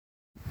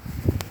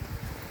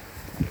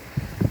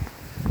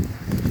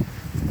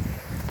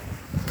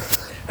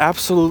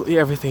Absolutely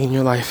everything in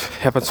your life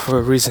happens for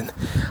a reason.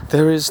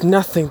 There is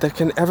nothing that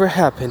can ever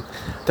happen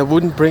that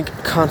wouldn't bring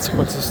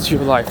consequences to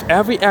your life.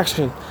 Every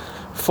action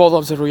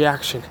follows a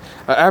reaction.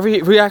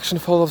 Every reaction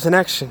follows an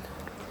action.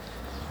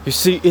 You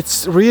see,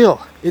 it's real.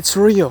 It's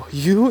real.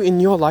 You in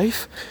your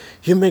life,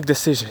 you make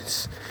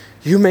decisions.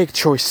 You make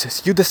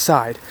choices. You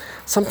decide.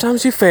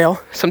 Sometimes you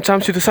fail.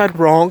 Sometimes you decide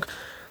wrong.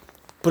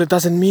 But it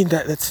doesn't mean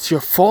that it's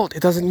your fault.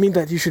 It doesn't mean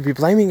that you should be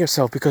blaming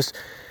yourself, because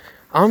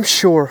I'm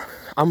sure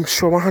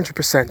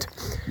 100%,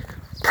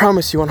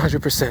 promise you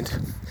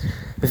 100%,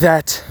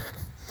 that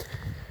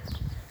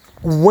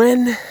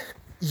when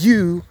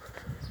you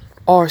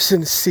are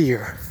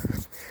sincere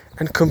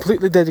and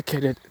completely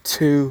dedicated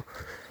to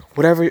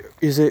whatever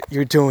is it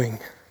you're doing,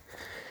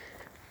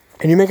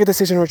 and you make a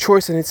decision or a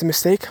choice and it's a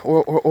mistake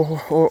or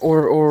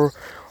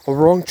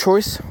wrong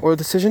choice or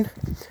decision,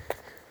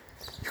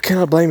 you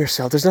cannot blame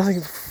yourself. There's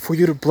nothing for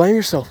you to blame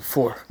yourself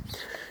for,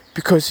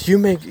 because you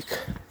make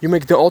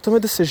the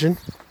ultimate decision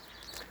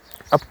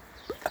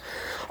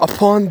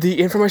upon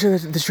the information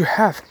that you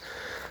have,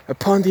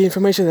 upon the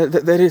information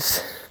that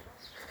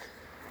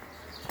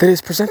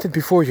is presented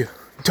before you.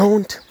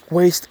 Don't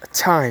waste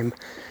time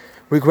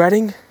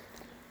regretting,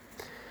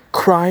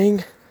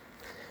 crying,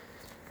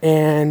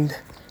 and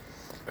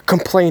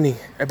complaining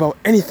about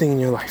anything in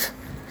your life.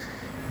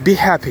 Be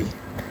happy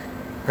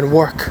and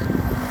work.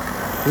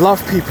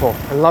 Love people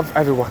and love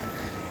everyone.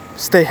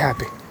 Stay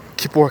happy.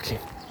 Keep working.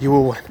 You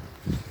will win.